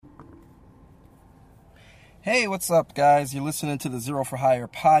Hey, what's up, guys? You're listening to the Zero for Hire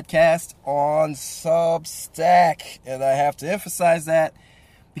podcast on Substack. And I have to emphasize that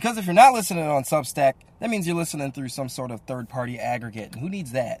because if you're not listening on Substack, that means you're listening through some sort of third-party aggregate. And who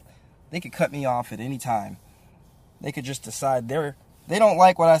needs that? They could cut me off at any time. They could just decide they don't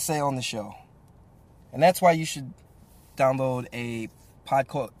like what I say on the show. And that's why you should download a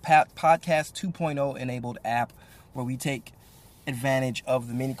Podcast 2.0 enabled app where we take advantage of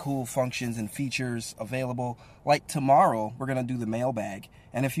the many cool functions and features available. Like tomorrow, we're going to do the mailbag.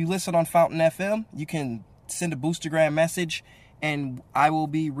 And if you listen on Fountain FM, you can send a Boostergram message, and I will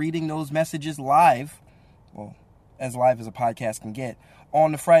be reading those messages live, well, as live as a podcast can get,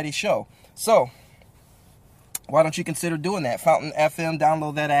 on the Friday show. So, why don't you consider doing that? Fountain FM,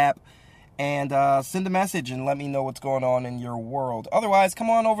 download that app, and send a message and let me know what's going on in your world. Otherwise,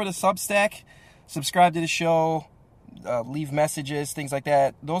 come on over to Substack, subscribe to the show, leave messages, things like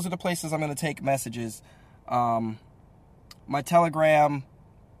that. Those are the places I'm going to take messages. My Telegram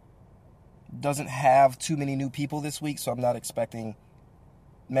doesn't have too many new people this week, so I'm not expecting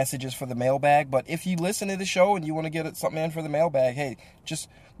messages for the mailbag. But if you listen to the show and you want to get something in for the mailbag, hey, just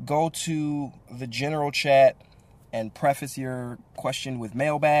go to the general chat and preface your question with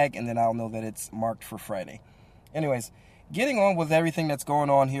mailbag, and then I'll know that it's marked for Friday. Anyways, getting on with everything that's going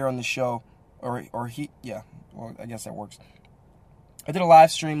on here on the show, well, I guess that works. I did a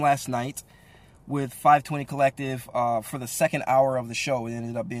live stream last night with 520 Collective for the second hour of the show. It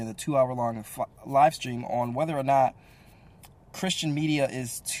ended up being a 2-hour-long live stream on whether or not Christian media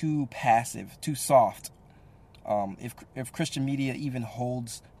is too passive, too soft. If Christian media even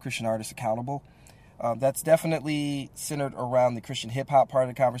holds Christian artists accountable. That's definitely centered around the Christian hip-hop part of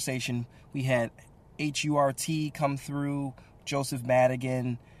the conversation. We had HURT come through, Joseph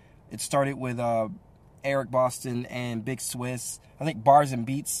Madigan. It started with Eric Boston and Big Swiss. I think Bars and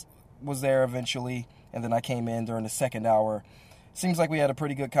Beats was there eventually, and then I came in during the second hour. Seems like we had a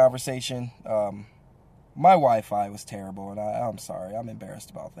pretty good conversation. My Wi-Fi was terrible, and I'm sorry. I'm embarrassed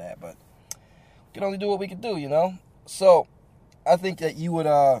about that, but we can only do what we can do, you know? So I think that you would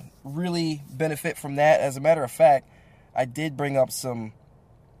really benefit from that. As a matter of fact, I did bring up some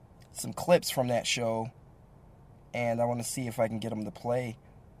clips from that show, and I want to see if I can get them to play.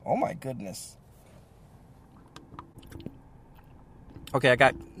 Oh my goodness. Okay, I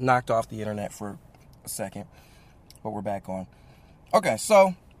got knocked off the internet for a second, but we're back on. Okay,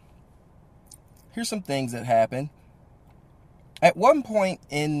 so here's some things that happened. At one point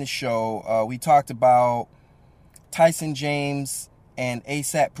in the show, we talked about Tyson James and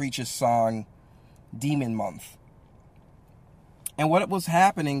A$AP Preach's song, Demon Month. And what was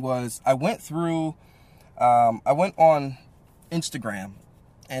happening was I went on Instagram,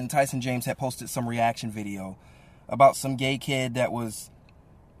 and Tyson James had posted some reaction video about some gay kid that was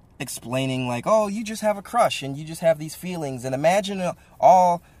explaining like, oh, you just have a crush and you just have these feelings. And imagine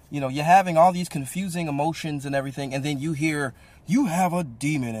you're having all these confusing emotions and everything. And then you hear, you have a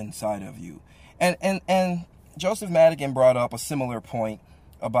demon inside of you. And Joseph Madigan brought up a similar point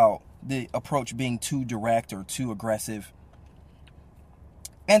about the approach being too direct or too aggressive.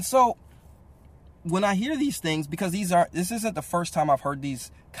 And so when I hear these things, because this isn't the first time I've heard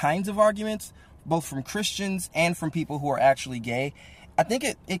these kinds of arguments, both from Christians and from people who are actually gay, I think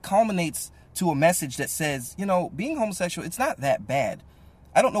it culminates to a message that says, being homosexual, it's not that bad.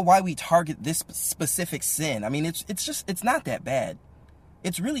 I don't know why we target this specific sin. I mean, it's not that bad.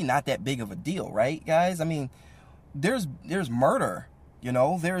 It's really not that big of a deal, right, guys? I mean, there's murder,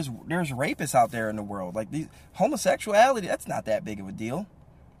 there's rapists out there in the world. Like, homosexuality, that's not that big of a deal.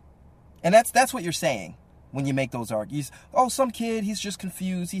 And that's what you're saying when you make those arguments. Oh, some kid, he's just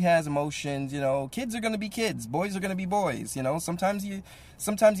confused. He has emotions. Kids are going to be kids. Boys are going to be boys. Sometimes you're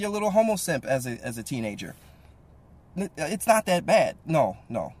a little homo simp as a teenager. It's not that bad. No.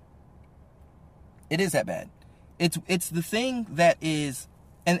 It is that bad. It's the thing that is,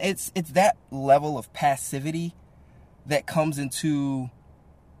 and it's that level of passivity that comes into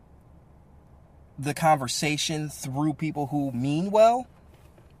the conversation through people who mean well.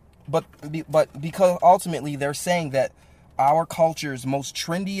 But because ultimately they're saying that our culture's most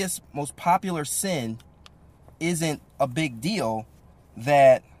trendiest, most popular sin isn't a big deal,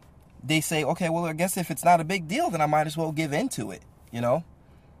 that they say, okay, well, I guess if it's not a big deal, then I might as well give into it,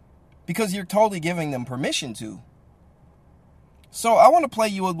 because you're totally giving them permission to. So I want to play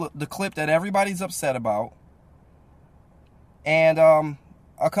you the clip that everybody's upset about, and I'll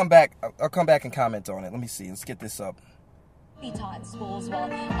come back and comment on it. Let me see. Let's get this up. Be taught in schools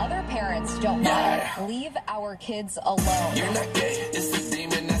while other parents don't leave our kids alone. You're not gay, it's the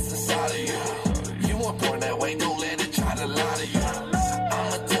demon that's inside of you. You weren't born that way, don't let it try to lie to you.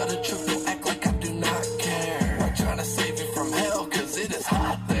 I'ma tell the truth, don't act like I do not care.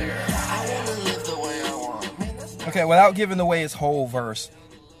 Okay, without giving away his whole verse,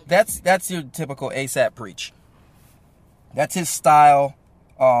 that's your typical ASAP Preach. That's his style.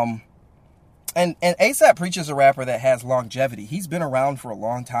 And ASAP Preach is a rapper that has longevity. He's been around for a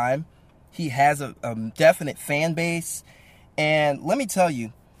long time. He has a definite fan base. And let me tell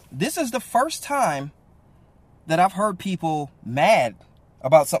you, this is the first time that I've heard people mad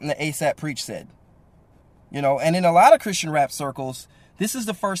about something that ASAP Preach said. You know, and in a lot of Christian rap circles, this is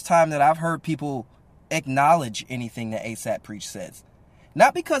the first time that I've heard people acknowledge anything that ASAP Preach says.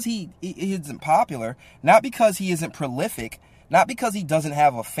 Not because he isn't popular, not because he isn't prolific, not because he doesn't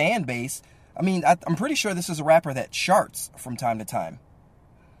have a fan base. I mean, I'm pretty sure this is a rapper that charts from time to time.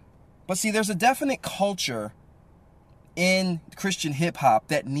 But see, there's a definite culture in Christian hip-hop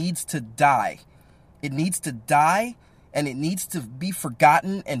that needs to die. It needs to die, and it needs to be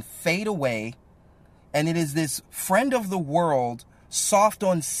forgotten and fade away. And it is this friend of the world, soft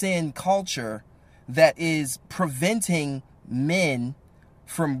on sin culture that is preventing men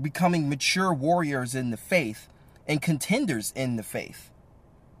from becoming mature warriors in the faith and contenders in the faith.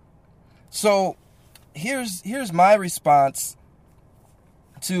 So here's my response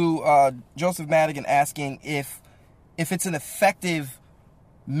to Joseph Madigan asking if it's an effective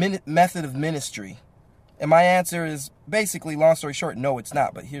method of ministry. And my answer is basically, long story short, no, it's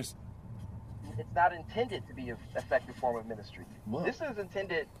not. But it's not intended to be an effective form of ministry. What? This is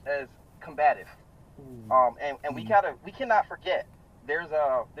intended as combative. And we cannot forget there's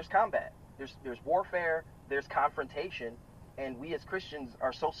combat, there's warfare, there's confrontation, and we as Christians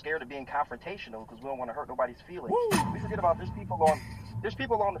are so scared of being confrontational because we don't want to hurt nobody's feelings. Woo! We forget about there's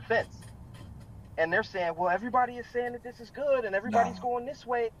people on the fence, and they're saying, well, everybody is saying that this is good and everybody's going this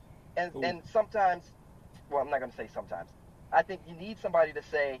way, and sometimes, well, I'm not going to say sometimes. I think you need somebody to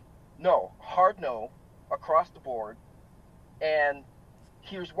say no, hard no, across the board, and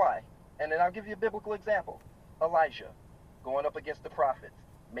here's why. And then I'll give you a biblical example. Elijah going up against the prophets,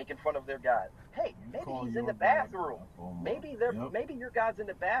 making fun of their God. Hey, maybe he's in the bathroom. Maybe your God's in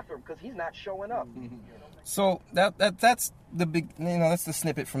the bathroom because he's not showing up. So that's the big, that's the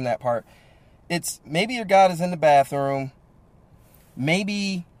snippet from that part. It's maybe your God is in the bathroom.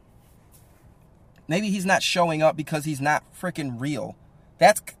 Maybe he's not showing up because he's not freaking real.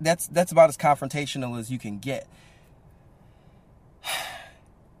 That's about as confrontational as you can get.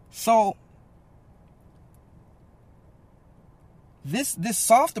 So this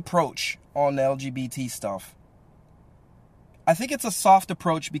soft approach on the LGBT stuff, I think it's a soft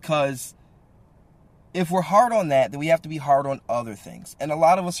approach because if we're hard on that, then we have to be hard on other things. And a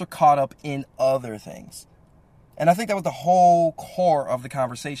lot of us are caught up in other things. And I think that was the whole core of the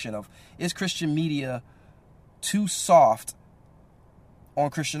conversation of, is Christian media too soft on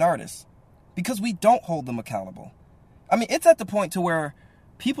Christian artists? Because we don't hold them accountable. I mean, it's at the point to where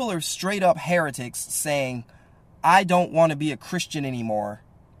people are straight up heretics saying, I don't want to be a Christian anymore,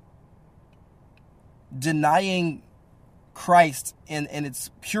 denying Christ in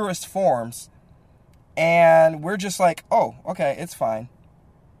its purest forms, and we're just like, oh, okay, it's fine.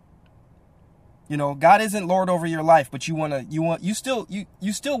 God isn't Lord over your life, but you still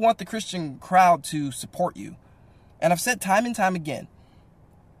want the Christian crowd to support you. And I've said time and time again,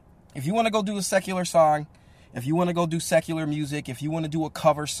 if you want to go do a secular song, if you want to go do secular music, if you want to do a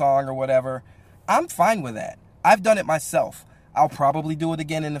cover song or whatever, I'm fine with that. I've done it myself. I'll probably do it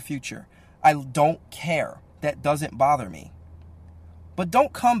again in the future. I don't care. That doesn't bother me. But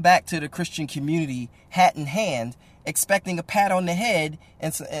don't come back to the Christian community hat in hand, expecting a pat on the head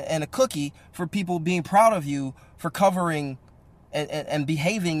and a cookie for people being proud of you for covering and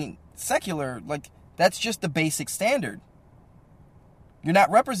behaving secular. Like, that's just the basic standard. You're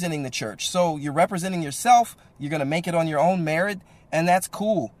not representing the church. So you're representing yourself. You're going to make it on your own merit, and that's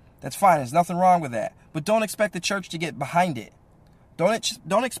cool. That's fine. There's nothing wrong with that. But don't expect the church to get behind it.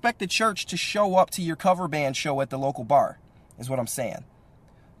 Don't expect the church to show up to your cover band show at the local bar, is what I'm saying.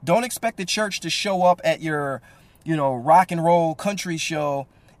 Don't expect the church to show up at your, rock and roll country show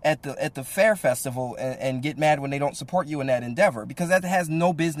at the fair festival and get mad when they don't support you in that endeavor, because that has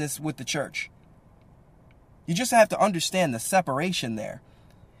no business with the church. You just have to understand the separation there.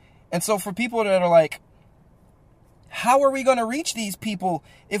 And so for people that are like, how are we going to reach these people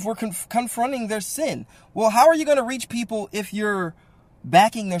if we're confronting their sin? Well, how are you going to reach people if you're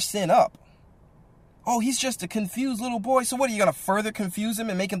backing their sin up? Oh, he's just a confused little boy. So what, are you going to further confuse him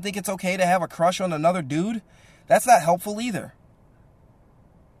and make him think it's okay to have a crush on another dude? That's not helpful either.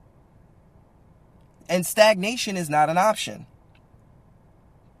 And stagnation is not an option.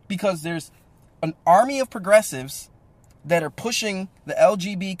 Because there's an army of progressives that are pushing the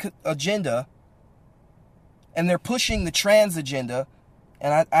LGBT agenda, and they're pushing the trans agenda,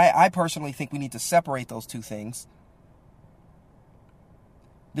 and I personally think we need to separate those two things.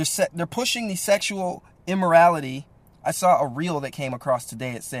 They're pushing the sexual immorality. I saw a reel that came across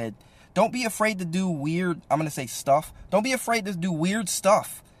today. It said, don't be afraid to do weird, I'm going to say stuff. Don't be afraid to do weird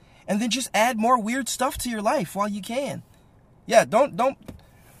stuff. And then just add more weird stuff to your life while you can. Yeah, don't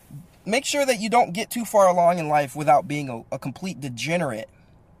make sure that you don't get too far along in life without being a complete degenerate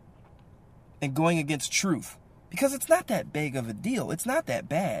and going against truth. Because it's not that big of a deal. It's not that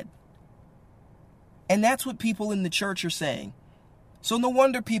bad. And that's what people in the church are saying. So no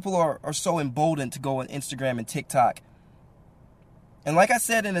wonder people are so emboldened to go on Instagram and TikTok. And like I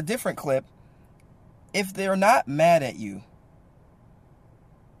said in a different clip, if they're not mad at you,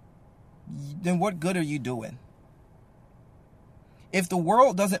 then what good are you doing? If the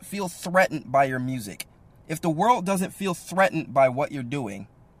world doesn't feel threatened by your music, if the world doesn't feel threatened by what you're doing,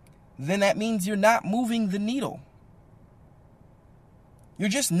 then that means you're not moving the needle. You're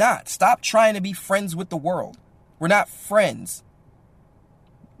just not. Stop trying to be friends with the world. We're not friends.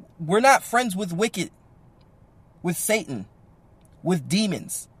 We're not friends with wicked, with Satan, with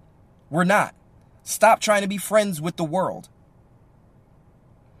demons. We're not. Stop trying to be friends with the world.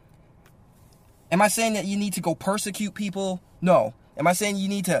 Am I saying that you need to go persecute people? No. Am I saying you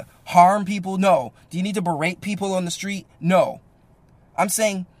need to harm people? No. Do you need to berate people on the street? No. I'm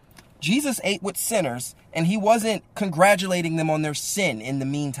saying Jesus ate with sinners, and he wasn't congratulating them on their sin in the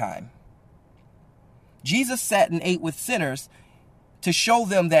meantime. Jesus sat and ate with sinners to show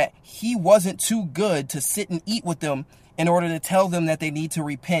them that he wasn't too good to sit and eat with them in order to tell them that they need to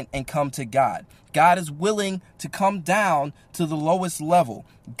repent and come to God. God is willing to come down to the lowest level.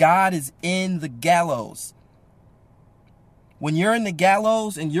 God is in the gallows. When you're in the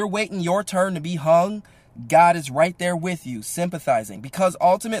gallows and you're waiting your turn to be hung, God is right there with you, sympathizing, because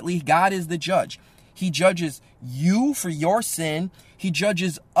ultimately God is the judge. He judges you for your sin. He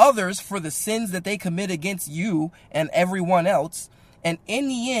judges others for the sins that they commit against you and everyone else. And in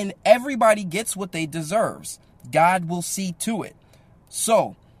the end, everybody gets what they deserve. God will see to it.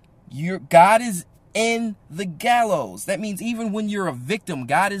 So, God is in the gallows. That means even when you're a victim,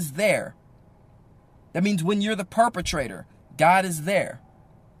 God is there. That means when you're the perpetrator, God is there.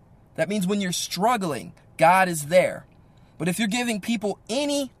 That means when you're struggling, God is there. But if you're giving people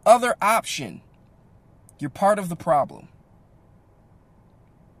any other option, you're part of the problem.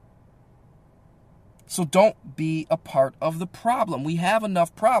 So don't be a part of the problem. We have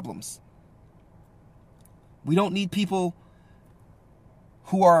enough problems. We don't need people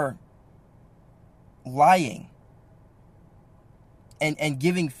who are lying and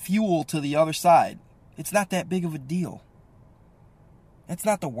giving fuel to the other side. It's not that big of a deal. That's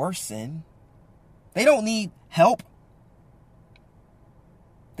not the worst sin. They don't need help.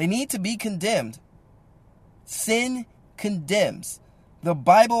 They need to be condemned. Sin condemns. The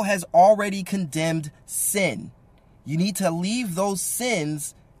Bible has already condemned sin. You need to leave those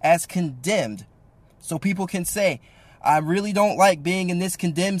sins as condemned so people can say, I really don't like being in this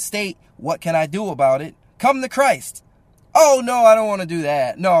condemned state. What can I do about it? Come to Christ. Oh, no, I don't want to do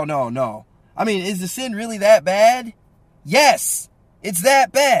that. No. I mean, is the sin really that bad? Yes, it's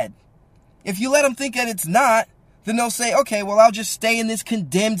that bad. If you let them think that it's not, then they'll say, okay, well, I'll just stay in this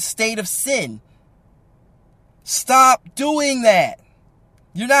condemned state of sin. Stop doing that.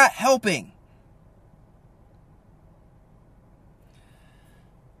 You're not helping.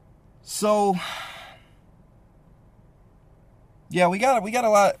 So, yeah, we got a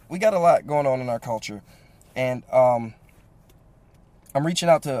lot going on in our culture. And I'm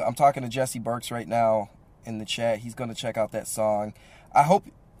talking to Jesse Burks right now in the chat. He's going to check out that song. I hope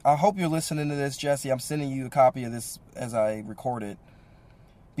you're listening to this, Jesse. I'm sending you a copy of this as I record it,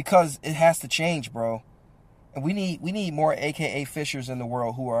 because it has to change, bro. And we need more AKA Fishers in the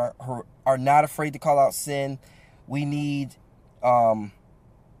world who are not afraid to call out sin. We need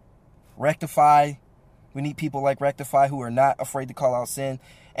Rectify. We need people like Rectify who are not afraid to call out sin.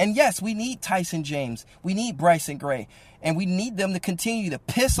 And yes, we need Tyson James. We need Bryson Gray. And we need them to continue to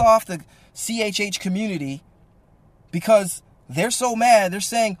piss off the CHH community, because they're so mad. They're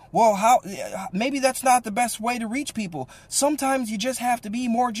saying, well, maybe that's not the best way to reach people. Sometimes you just have to be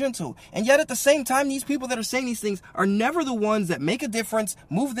more gentle. And yet at the same time, these people that are saying these things are never the ones that make a difference,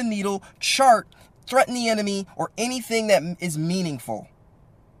 move the needle, chart, threaten the enemy, or anything that is meaningful.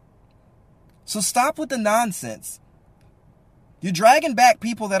 So stop with the nonsense. You're dragging back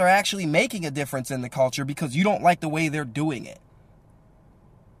people that are actually making a difference in the culture because you don't like the way they're doing it.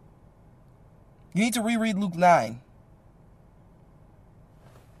 You need to reread Luke 9.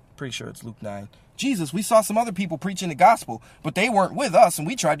 Pretty sure it's Luke 9. Jesus, we saw some other people preaching the gospel, but they weren't with us and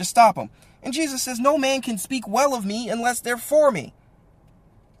we tried to stop them. And Jesus says, no man can speak well of me unless they're for me.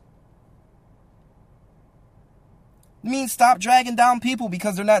 It means stop dragging down people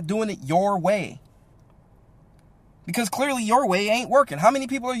because they're not doing it your way. Because clearly your way ain't working. How many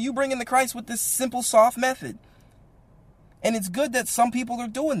people are you bringing to Christ with this simple, soft method? And it's good that some people are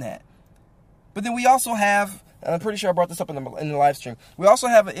doing that. But then we also have, and I'm pretty sure I brought this up in the live stream, we also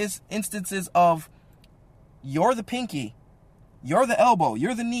have instances of you're the pinky, you're the elbow,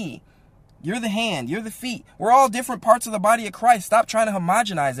 you're the knee, you're the hand, you're the feet. We're all different parts of the body of Christ. Stop trying to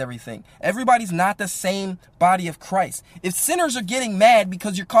homogenize everything. Everybody's not the same body of Christ. If sinners are getting mad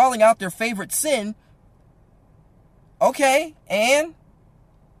because you're calling out their favorite sin, okay, and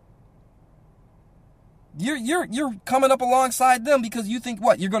you're coming up alongside them because you think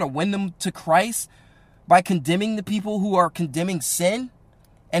what? You're going to win them to Christ by condemning the people who are condemning sin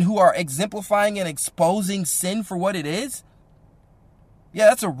and who are exemplifying and exposing sin for what it is? Yeah,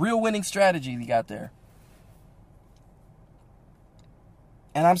 that's a real winning strategy you got there.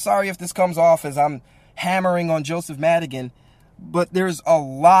 And I'm sorry if this comes off as I'm hammering on Joseph Madigan, but there's a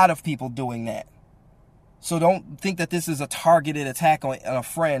lot of people doing that. So don't think that this is a targeted attack on a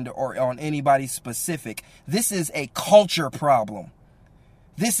friend or on anybody specific. This is a culture problem.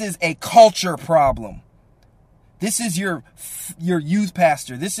 This is a culture problem. This is your youth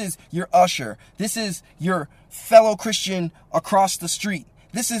pastor. This is your usher. This is your fellow Christian across the street.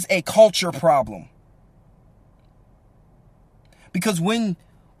 This is a culture problem. Because when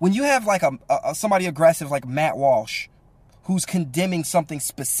you have like somebody aggressive like Matt Walsh, who's condemning something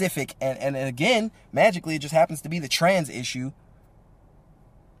specific, and again, magically, it just happens to be the trans issue.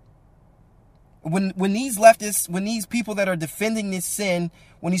 When these leftists, when these people that are defending this sin,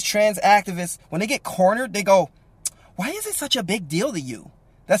 when these trans activists, when they get cornered, they go, why is it such a big deal to you?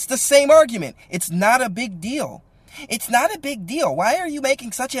 That's the same argument. It's not a big deal. It's not a big deal. Why are you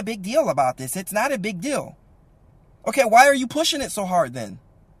making such a big deal about this? It's not a big deal. Okay, why are you pushing it so hard then?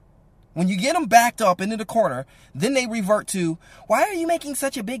 When you get them backed up into the corner, then they revert to, why are you making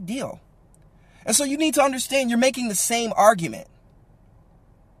such a big deal? And so you need to understand you're making the same argument.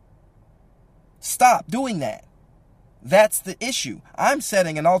 Stop doing that. That's the issue. I'm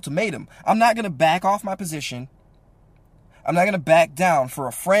setting an ultimatum. I'm not going to back off my position. I'm not going to back down for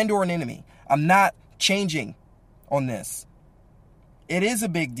a friend or an enemy. I'm not changing on this. It is a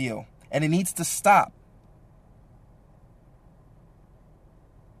big deal, and it needs to stop.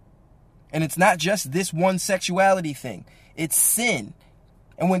 And it's not just this one sexuality thing. It's sin.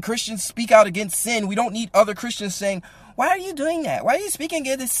 And when Christians speak out against sin, we don't need other Christians saying, why are you doing that? Why are you speaking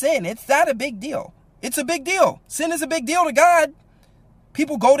against sin? It's not a big deal. It's a big deal. Sin is a big deal to God.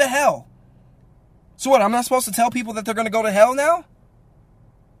 People go to hell. So what, I'm not supposed to tell people that they're going to go to hell now?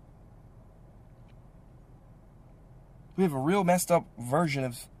 We have a real messed up version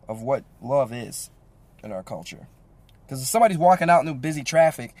of what love is in our culture. Because if somebody's walking out into busy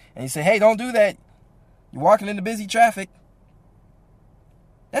traffic and you say, hey, don't do that. You're walking into busy traffic.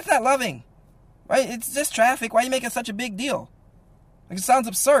 That's not loving. Right? It's just traffic. Why are you making such a big deal? Like, it sounds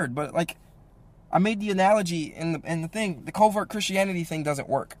absurd, but like, I made the analogy in the thing. The covert Christianity thing doesn't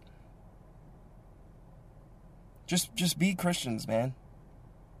work. Just be Christians, man.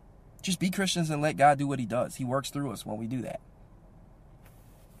 Just be Christians and let God do what he does. He works through us when we do that.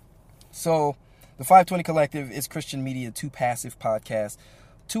 So, the 520 Collective is Christian Media 2 Passive podcast.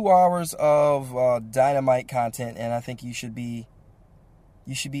 2 hours of dynamite content, and I think you should be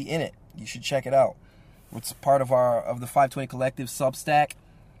in it. You should check it out. It's part of the 520 Collective Substack,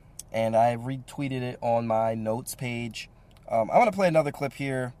 and I retweeted it on my notes page. I'm going to play another clip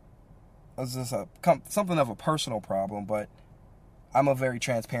here. This is something of a personal problem, but I'm a very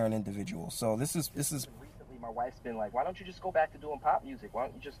transparent individual. So this is recently my wife's been like, why don't you just go back to doing pop music? Why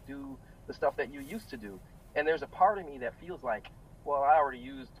don't you just do the stuff that you used to do? And there's a part of me that feels like, well, I already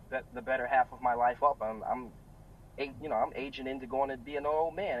used the better half of my life up. I'm aging into going to be an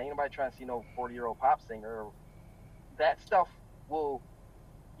old man. Ain't nobody trying to see no 40-year-old pop singer. That stuff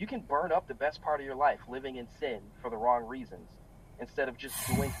you can burn up the best part of your life living in sin for the wrong reasons instead of just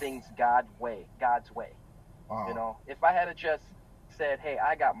doing things God's way. Wow. You know, if I had just said, hey,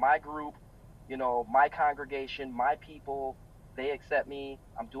 I got my group, my congregation, my people, they accept me,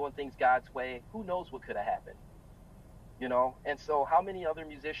 I'm doing things God's way, who knows what could have happened? And so how many other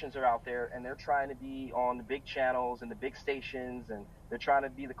musicians are out there and they're trying to be on the big channels and the big stations and they're trying to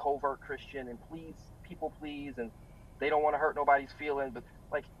be the covert Christian and people please, and they don't want to hurt nobody's feelings, but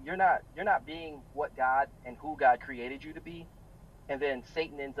like you're not being what God and who God created you to be, and then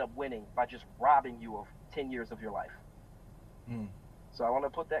Satan ends up winning by just robbing you of 10 years of your life. So I want to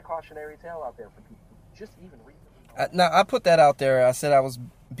put that cautionary tale out there for people. Just even recently. Now, I put that out there. I said I was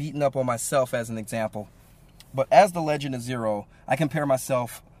beating up on myself as an example. But as the Legend of Zero, I compare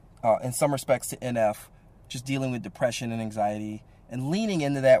myself in some respects to NF just dealing with depression and anxiety and leaning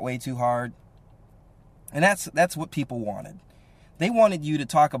into that way too hard. And that's what people wanted. They wanted you to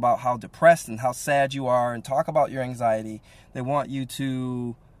talk about how depressed and how sad you are and talk about your anxiety. They want you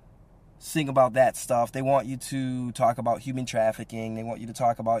to sing about that stuff. They want you to talk about human trafficking. They want you to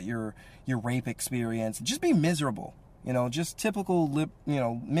talk about your rape experience. Just be miserable. Just typical,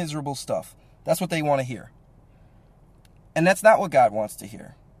 miserable stuff. That's what they want to hear. And that's not what God wants to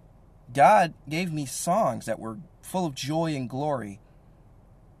hear. God gave me songs that were full of joy and glory.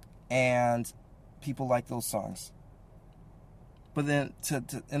 And people like those songs. But then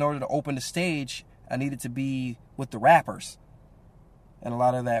in order to open the stage, I needed to be with the rappers. And a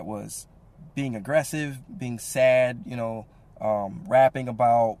lot of that was being aggressive, being sad, rapping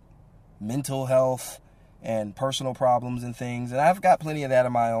about mental health and personal problems and things. And I've got plenty of that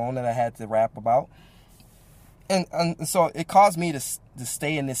of my own that I had to rap about. And so it caused me to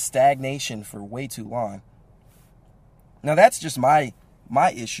stay in this stagnation for way too long. Now that's just my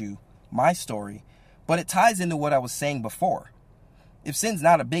issue, my story. But it ties into what I was saying before. If sin's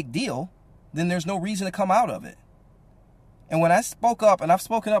not a big deal, then there's no reason to come out of it. And when I spoke up, and I've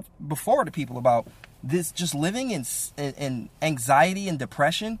spoken up before to people about this, just living in anxiety and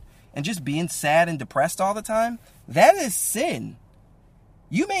depression, and just being sad and depressed all the time, that is sin.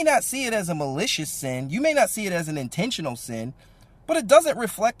 You may not see it as a malicious sin. You may not see it as an intentional sin, but it doesn't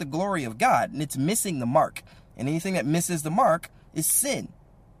reflect the glory of God, and it's missing the mark. And anything that misses the mark is sin.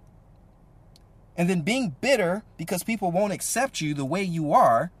 And then being bitter because people won't accept you the way you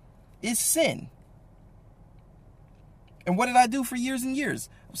are is sin. And what did I do for years and years?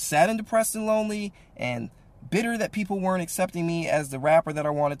 I was sad and depressed and lonely and bitter that people weren't accepting me as the rapper that I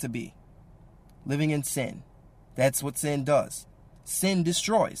wanted to be. Living in sin. That's what sin does. Sin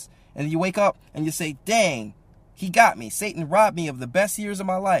destroys. And you wake up and you say, dang, he got me. Satan robbed me of the best years of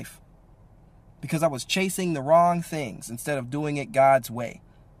my life because I was chasing the wrong things instead of doing it God's way.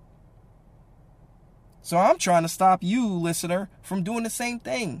 So I'm trying to stop you, listener, from doing the same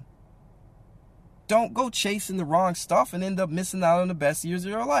thing. Don't go chasing the wrong stuff and end up missing out on the best years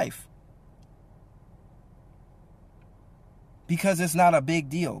of your life. Because it's not a big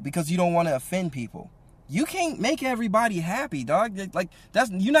deal. Because you don't want to offend people. You can't make everybody happy, dog.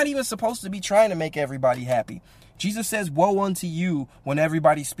 You're not even supposed to be trying to make everybody happy. Jesus says, woe unto you when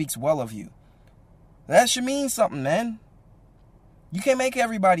everybody speaks well of you. That should mean something, man. You can't make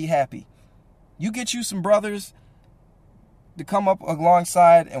everybody happy. You get you some brothers to come up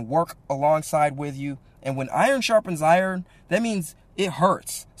alongside and work alongside with you. And when iron sharpens iron, that means it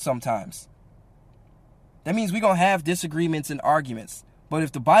hurts sometimes. That means we're going to have disagreements and arguments. But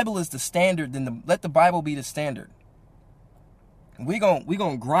if the Bible is the standard, then let the Bible be the standard. We're going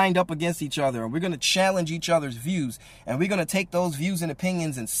to grind up against each other, and we're going to challenge each other's views, and we're going to take those views and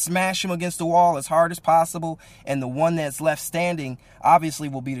opinions and smash them against the wall as hard as possible, and the one that's left standing obviously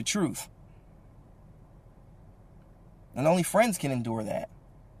will be the truth. And only friends can endure that.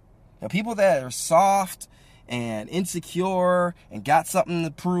 Now, people that are soft and insecure and got something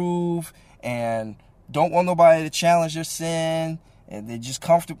to prove and don't want nobody to challenge their sin and they're just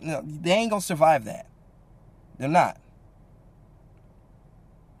comfortable, they ain't going to survive that. They're not.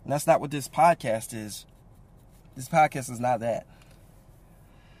 And that's not what this podcast is. This podcast is not that.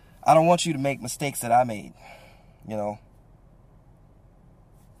 I don't want you to make mistakes that I made. You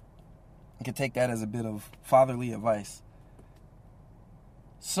can take that as a bit of fatherly advice.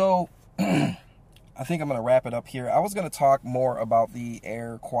 So, I think I'm going to wrap it up here. I was going to talk more about the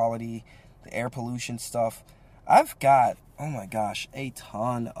air quality, the air pollution stuff. I've got, oh my gosh, a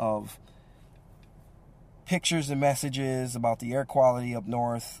ton of pictures and messages about the air quality up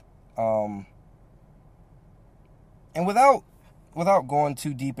north. And without going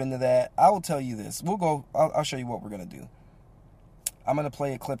too deep into that, I will tell you this. I'll show you what we're going to do. I'm going to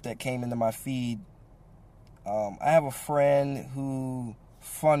play a clip that came into my feed. I have a friend who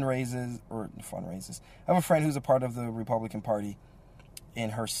fundraises. I have a friend who's a part of the Republican Party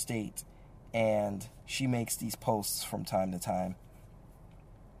in her state, and she makes these posts from time to time.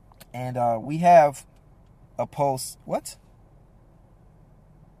 And we have a post. What?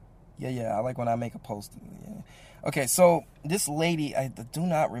 Yeah, I like when I make a post. Yeah. Okay, so this lady, I do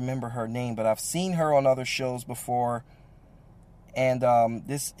not remember her name, but I've seen her on other shows before. And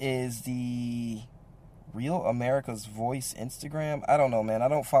this is the Real America's Voice Instagram. I don't know, man. I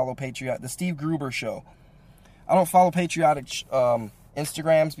don't follow the Steve Gruber Show. I don't follow patriotic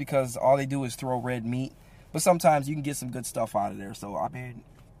Instagrams because all they do is throw red meat. But sometimes you can get some good stuff out of there. So, I mean,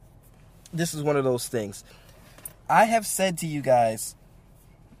 this is one of those things. I have said to you guys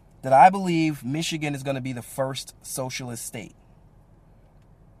that I believe Michigan is going to be the first socialist state.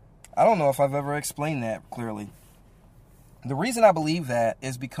 I don't know if I've ever explained that clearly. The reason I believe that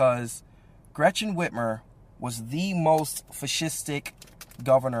is because Gretchen Whitmer was the most fascistic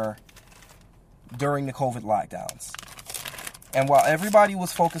governor during the COVID lockdowns. And while everybody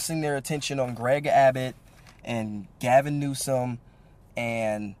was focusing their attention on Greg Abbott and Gavin Newsom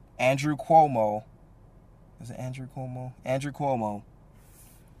and Andrew Cuomo, is it Andrew Cuomo? Andrew Cuomo.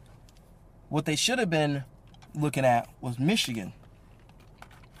 What they should have been looking at was Michigan.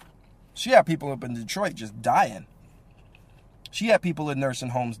 She had people up in Detroit just dying. She had people in nursing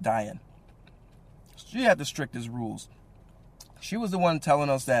homes dying. She had the strictest rules. She was the one telling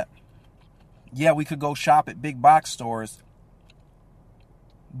us that, yeah, we could go shop at big box stores,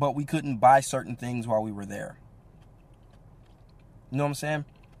 but we couldn't buy certain things while we were there. You know what I'm saying?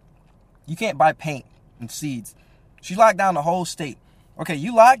 You can't buy paint and seeds. She locked down the whole state. Okay,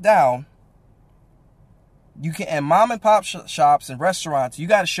 you locked down. You can, and mom and pop shops and restaurants, you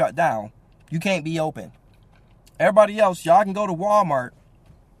got to shut down. You can't be open. Everybody else, y'all can go to Walmart,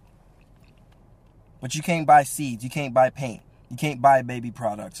 but you can't buy seeds. You can't buy paint. You can't buy baby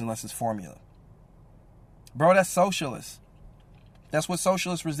products unless it's formula. Bro, that's socialist. That's what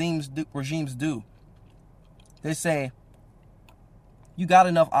socialist regimes do. They say, you got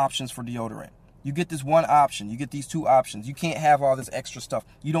enough options for deodorant. You get this one option. You get these two options. You can't have all this extra stuff.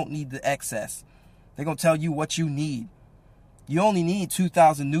 You don't need the excess. They're going to tell you what you need. You only need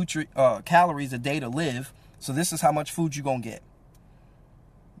 2,000 calories a day to live. So this is how much food you're going to get.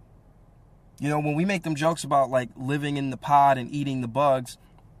 You know, when we make them jokes about like living in the pod and eating the bugs,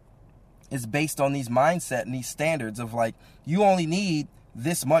 it's based on these mindset and these standards of like, you only need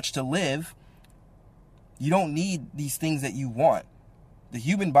this much to live. You don't need these things that you want. The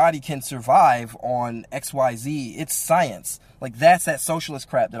human body can survive on XYZ. It's science. Like, that's that socialist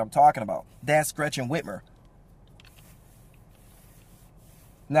crap that I'm talking about. That's Gretchen Whitmer.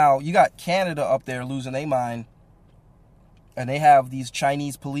 Now, you got Canada up there losing their mind, and they have these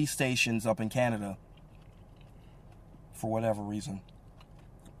Chinese police stations up in Canada for whatever reason.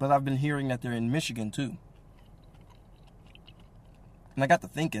 But I've been hearing that they're in Michigan, too. And I got to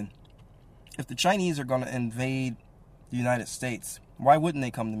thinking, if the Chinese are going to invade the United States, why wouldn't they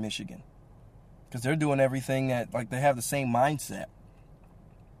come to Michigan? Because they're doing everything that, like, they have the same mindset.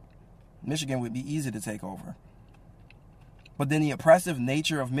 Michigan would be easy to take over. But then the oppressive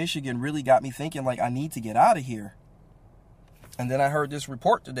nature of Michigan really got me thinking, like, I need to get out of here. And then I heard this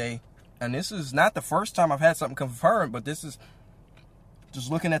report today, and this is not the first time I've had something confirmed, but this is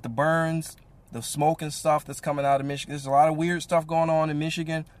just looking at the burns, the smoke and stuff that's coming out of Michigan. There's a lot of weird stuff going on in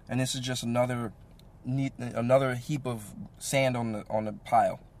Michigan, and this is just another heap of sand on the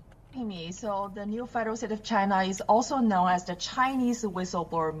pile. Amy, so the new federal state of China is also known as the Chinese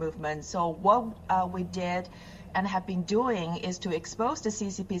whistleblower movement. So what we did and have been doing is to expose the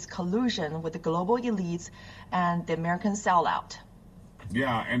CCP's collusion with the global elites and the American sellout.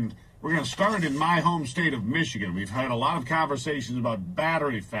 Yeah, and we're going to start in my home state of Michigan. We've had a lot of conversations about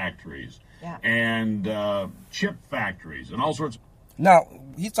battery factories and chip factories and all sorts. Now,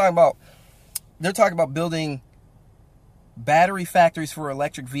 they're talking about building battery factories for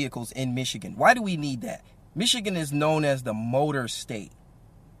electric vehicles in Michigan. Why do we need that? Michigan is known as the motor state.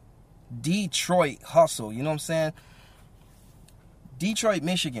 Detroit hustle, you know what I'm saying? Detroit,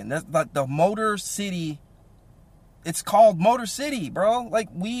 Michigan. That's like the motor city. It's called Motor City, bro. Like,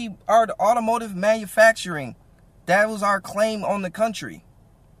 we are the automotive manufacturing. That was our claim on the country.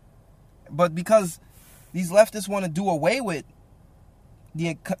 But because these leftists want to do away with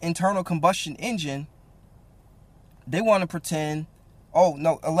the internal combustion engine, they want to pretend, oh,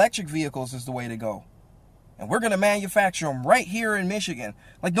 no, electric vehicles is the way to go. And we're going to manufacture them right here in Michigan.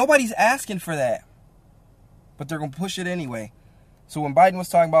 Like, nobody's asking for that. But they're going to push it anyway. So when Biden was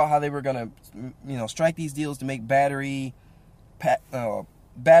talking about how they were going to, strike these deals to make battery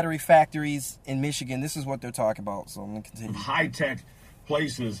factories in Michigan, this is what they're talking about. So I'm going to continue. High-tech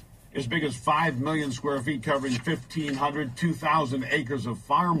places as big as 5 million square feet covering 1,500, 2,000 acres of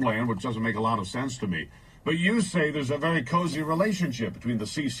farmland, which doesn't make a lot of sense to me. But you say there's a very cozy relationship between the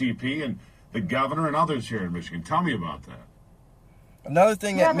CCP and the governor and others here in Michigan. Tell me about that. Another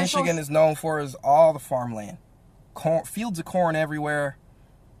thing that Michigan is known for is all the farmland. Corn, fields of corn everywhere.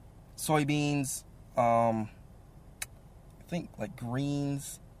 Soybeans. I think like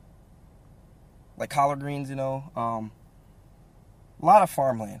greens. Like collard greens, a lot of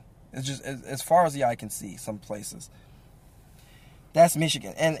farmland. It's just as far as the eye can see, some places. That's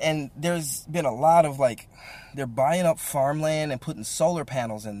Michigan. And there's been a lot of, like, they're buying up farmland and putting solar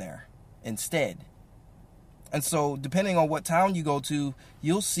panels in there instead. And so, depending on what town you go to,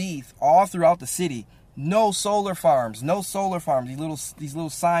 you'll see all throughout the city, No solar farms. No solar farms. These little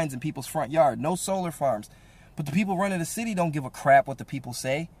signs in people's front yard. No solar farms. But the people running the city don't give a crap what the people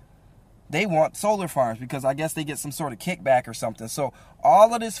say. They want solar farms because I guess they get some sort of kickback or something. So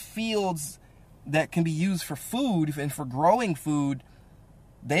all of these fields that can be used for food and for growing food,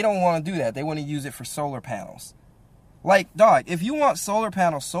 they don't want to do that. They want to use it for solar panels. Like, dog, if you want solar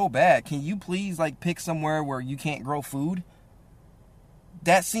panels so bad, can you please, like, pick somewhere where you can't grow food?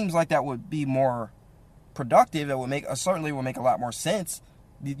 That seems like that would be more productive. It would make, certainly would make a lot more sense.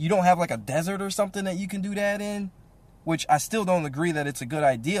 You don't have, like, a desert or something that you can do that in? Which I still don't agree that it's a good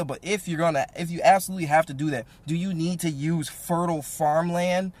idea, but if you absolutely have to do that, do you need to use fertile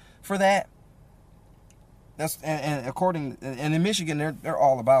farmland for that? And in Michigan, they're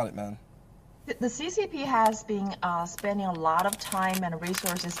all about it, man. The CCP has been spending a lot of time and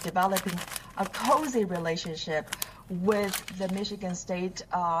resources developing a cozy relationship with the Michigan State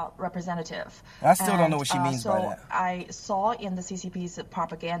representative. I still don't know what she means by that. I saw in the CCP's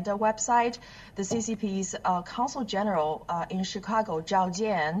propaganda website, the CCP's Consul General in Chicago, Zhao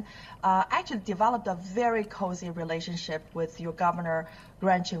Jian, actually developed a very cozy relationship with your governor,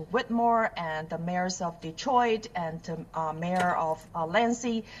 Gretchen Whitmer, and the mayors of Detroit and the mayor of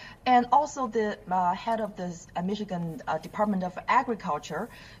Lansing, and also the head of the Michigan Department of Agriculture.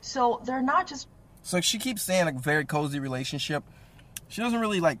 So they're not just... So she keeps saying a very cozy relationship. She doesn't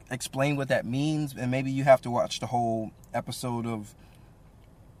really, like, explain what that means, and maybe you have to watch the whole episode of,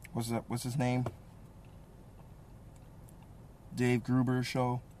 what's his name? Dave Gruber's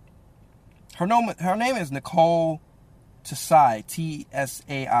show. Her name is Nicole Tsai,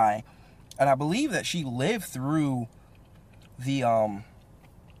 Tsai, and I believe that she lived through the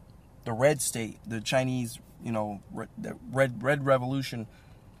Red State, the Chinese, the Red Revolution.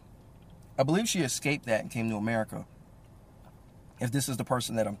 I believe she escaped that and came to America, if this is the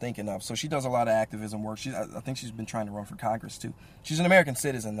person that I'm thinking of. So she does a lot of activism work. I think she's been trying to run for Congress, too. She's an American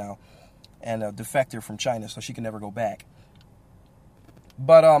citizen now and a defector from China, so she can never go back.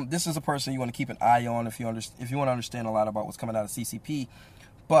 But this is a person you want to keep an eye on if you want to understand a lot about what's coming out of CCP.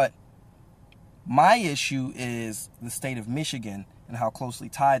 But my issue is the state of Michigan and how closely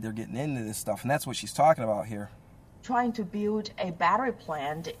tied they're getting into this stuff, and that's what she's talking about here. Trying to build a battery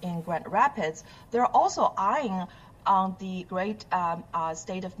plant in Grand Rapids. They're also eyeing on the great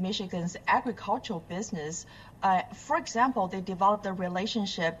state of Michigan's agricultural business. For example, they developed a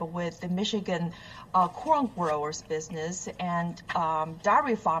relationship with the Michigan Corn Growers Business and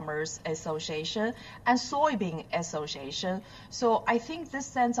Dairy Farmers Association and Soybean Association. So I think this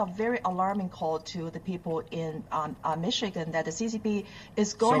sends a very alarming call to the people in Michigan that the CCP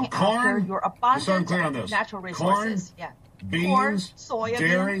is going after your abundant natural resources. Corn, beans, soya,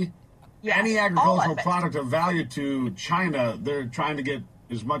 dairy, yes, any agricultural product of value to China, they're trying to get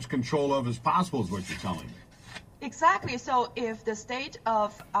as much control of as possible, is what you're telling me. Exactly. So if the state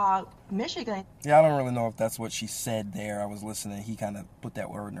of Michigan... Yeah, I don't really know if that's what she said there. I was listening. He kind of put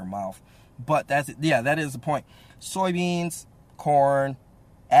that word in her mouth. But that is the point. Soybeans, corn,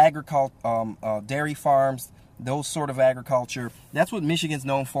 dairy farms, those sort of agriculture. That's what Michigan's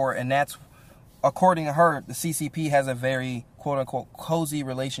known for. And that's, according to her, the CCP has a very, quote-unquote, cozy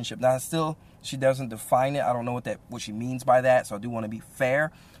relationship. Now, still, she doesn't define it. I don't know what she means by that, so I do want to be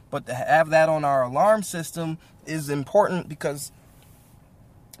fair. But to have that on our alarm system is important because,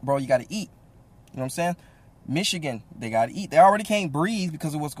 bro, you got to eat. You know what I'm saying? Michigan, they got to eat. They already can't breathe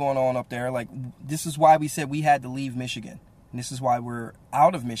because of what's going on up there. Like, this is why we said we had to leave Michigan. And this is why we're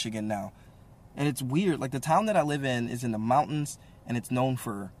out of Michigan now. And it's weird. Like, the town that I live in is in the mountains, and it's known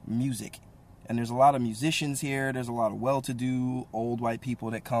for music. And there's a lot of musicians here. There's a lot of well-to-do old white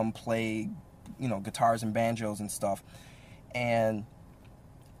people that come play, guitars and banjos and stuff. And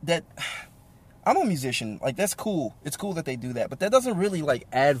that, I'm a musician. Like, that's cool. It's cool that they do that. But that doesn't really, like,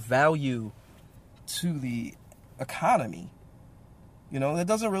 add value to the economy. That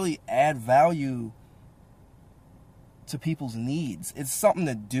doesn't really add value to people's needs. It's something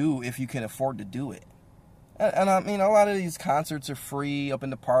to do if you can afford to do it. And I mean, a lot of these concerts are free up in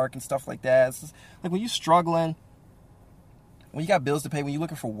the park and stuff like that. It's just, like, when you're struggling, when you got bills to pay, when you're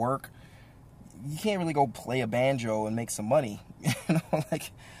looking for work, you can't really go play a banjo and make some money.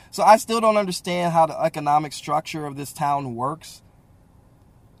 So I still don't understand how the economic structure of this town works.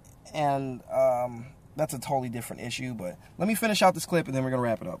 And that's a totally different issue. But let me finish out this clip, and then we're going to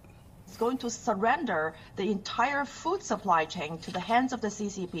wrap it up. It's going to surrender the entire food supply chain to the hands of the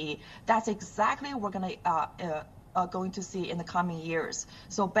CCP. That's exactly what we're going to see in the coming years.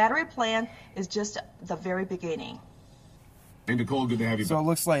 So battery plant is just the very beginning. Hey, Nicole, good to have you back. So it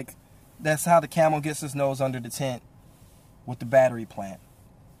looks like that's how the camel gets his nose under the tent with the battery plant.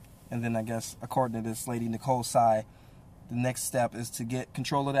 And then I guess, according to this lady, Nicole Sy, the next step is to get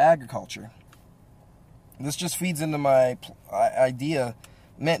control of the agriculture. This just feeds into my idea.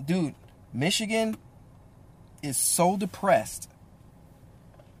 Man, dude, Michigan is so depressed.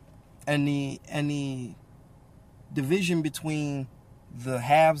 And the division between the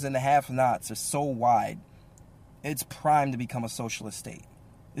haves and the have-nots are so wide. It's primed to become a socialist state.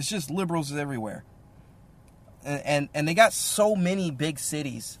 It's just liberals everywhere. And they got so many big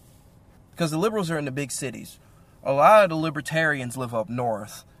cities. Because the liberals are in the big cities. A lot of the libertarians live up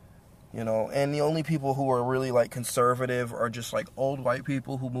north. You know, and the only people who are really like conservative are just like old white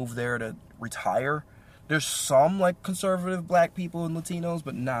people who move there to retire. There's some like conservative black people and Latinos,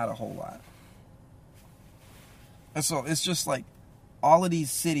 but not a whole lot. And so it's just like all of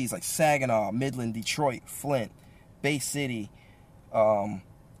these cities like Saginaw, Midland, Detroit, Flint, Bay City,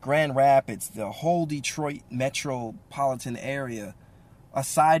 Grand Rapids, the whole Detroit metropolitan area,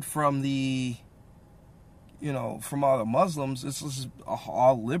 aside from the, you know, from all the Muslims, it's just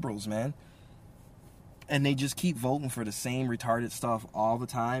all liberals, man. And they just keep voting for the same retarded stuff all the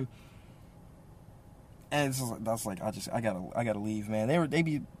time. And it's just like, that's like, I gotta leave, man. They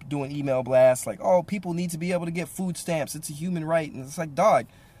be doing email blasts like, oh, people need to be able to get food stamps. It's a human right. And it's like, dog,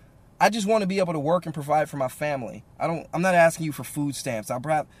 I just want to be able to work and provide for my family. I'm not asking you for food stamps. I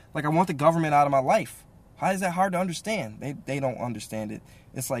want the government out of my life. How is that hard to understand? They don't understand it.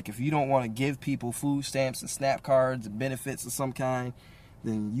 It's like if you don't want to give people food stamps and SNAP cards and benefits of some kind,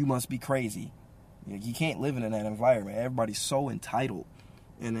 then you must be crazy. You can't live in that environment. Everybody's so entitled,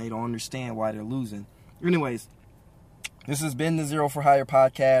 and they don't understand why they're losing. Anyways, this has been the Zero for Hire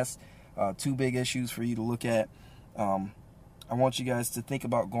podcast. 2 big issues for you to look at. I want you guys to think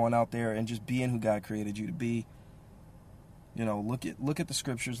about going out there and just being who God created you to be. You know, look at the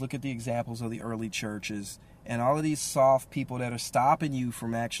scriptures, look at the examples of the early churches, and all of these soft people that are stopping you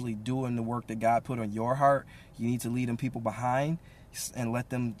from actually doing the work that God put on your heart. You need to lead them people behind and let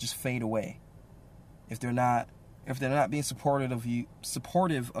them just fade away. If they're not being supportive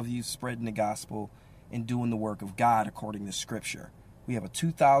of you spreading the gospel and doing the work of God according to Scripture. We have a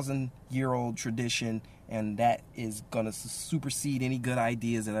 2,000-year-old tradition, and that is going to supersede any good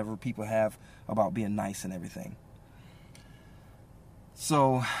ideas that ever people have about being nice and everything.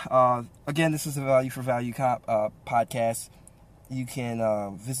 So, again, this is the Value for Value podcast. You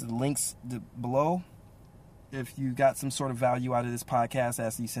can visit the links below if you got some sort of value out of this podcast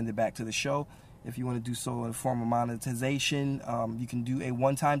after you send it back to the show. If you want to do so in a form of monetization, you can do a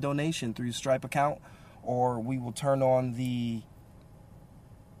one-time donation through your Stripe account, or we will turn on the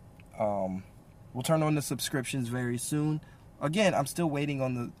subscriptions very soon. Again, I'm still waiting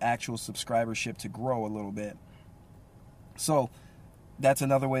on the actual subscribership to grow a little bit. So that's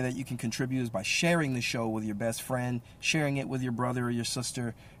another way that you can contribute, is by sharing the show with your best friend, sharing it with your brother or your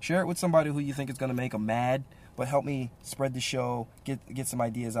sister. Share it with somebody who you think is going to make them mad, but help me spread the show, get some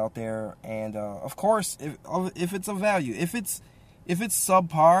ideas out there. And of course, if it's of value, if it's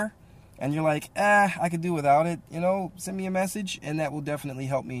subpar and you're like, I could do without it, send me a message, and that will definitely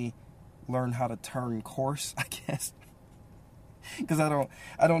help me learn how to turn course, I guess. Because I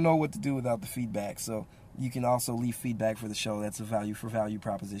don't know what to do without the feedback. So you can also leave feedback for the show. That's a value for value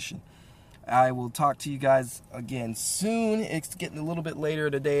proposition. I will talk to you guys again soon. It's getting a little bit later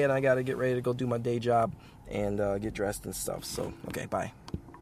today, and I got to get ready to go do my day job and get dressed and stuff. So, okay, bye.